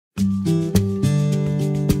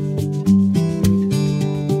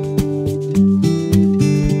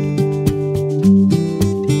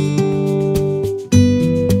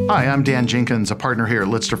I'm Dan Jenkins, a partner here at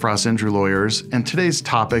Litster Frost Injury Lawyers, and today's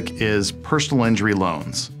topic is personal injury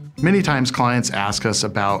loans. Many times clients ask us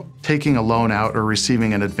about taking a loan out or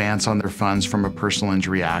receiving an advance on their funds from a personal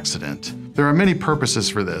injury accident. There are many purposes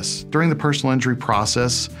for this. During the personal injury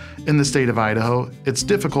process in the state of Idaho, it's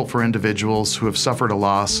difficult for individuals who have suffered a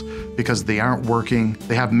loss because they aren't working,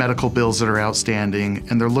 they have medical bills that are outstanding,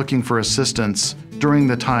 and they're looking for assistance during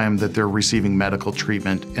the time that they're receiving medical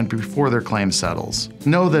treatment and before their claim settles.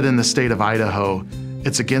 Know that in the state of Idaho,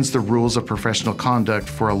 it's against the rules of professional conduct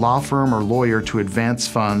for a law firm or lawyer to advance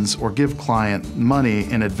funds or give client money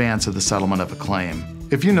in advance of the settlement of a claim.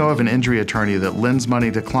 If you know of an injury attorney that lends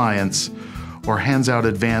money to clients or hands out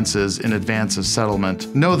advances in advance of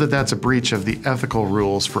settlement, know that that's a breach of the ethical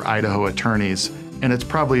rules for Idaho attorneys, and it's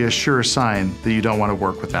probably a sure sign that you don't want to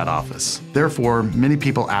work with that office. Therefore, many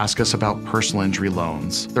people ask us about personal injury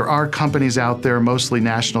loans. There are companies out there, mostly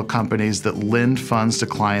national companies, that lend funds to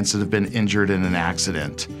clients that have been injured in an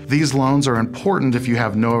accident. These loans are important if you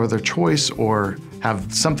have no other choice or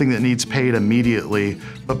have something that needs paid immediately,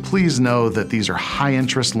 but please know that these are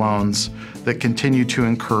high-interest loans that continue to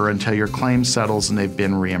incur until your claim settles and they've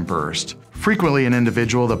been reimbursed. Frequently, an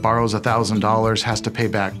individual that borrows $1,000 has to pay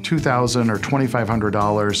back $2,000 or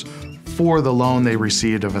 $2,500 for the loan they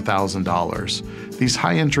received of $1,000. These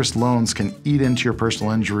high-interest loans can eat into your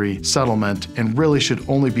personal injury settlement and really should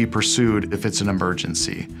only be pursued if it's an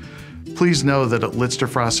emergency. Please know that at Litster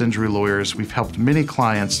Frost Injury Lawyers, we've helped many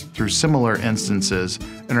clients through similar instances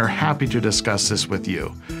and are happy to discuss this with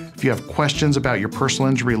you. If you have questions about your personal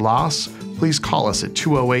injury loss, please call us at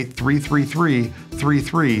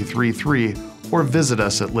 208-333-3333 or visit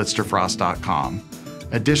us at litsterfrost.com.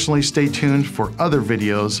 Additionally, stay tuned for other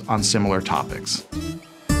videos on similar topics.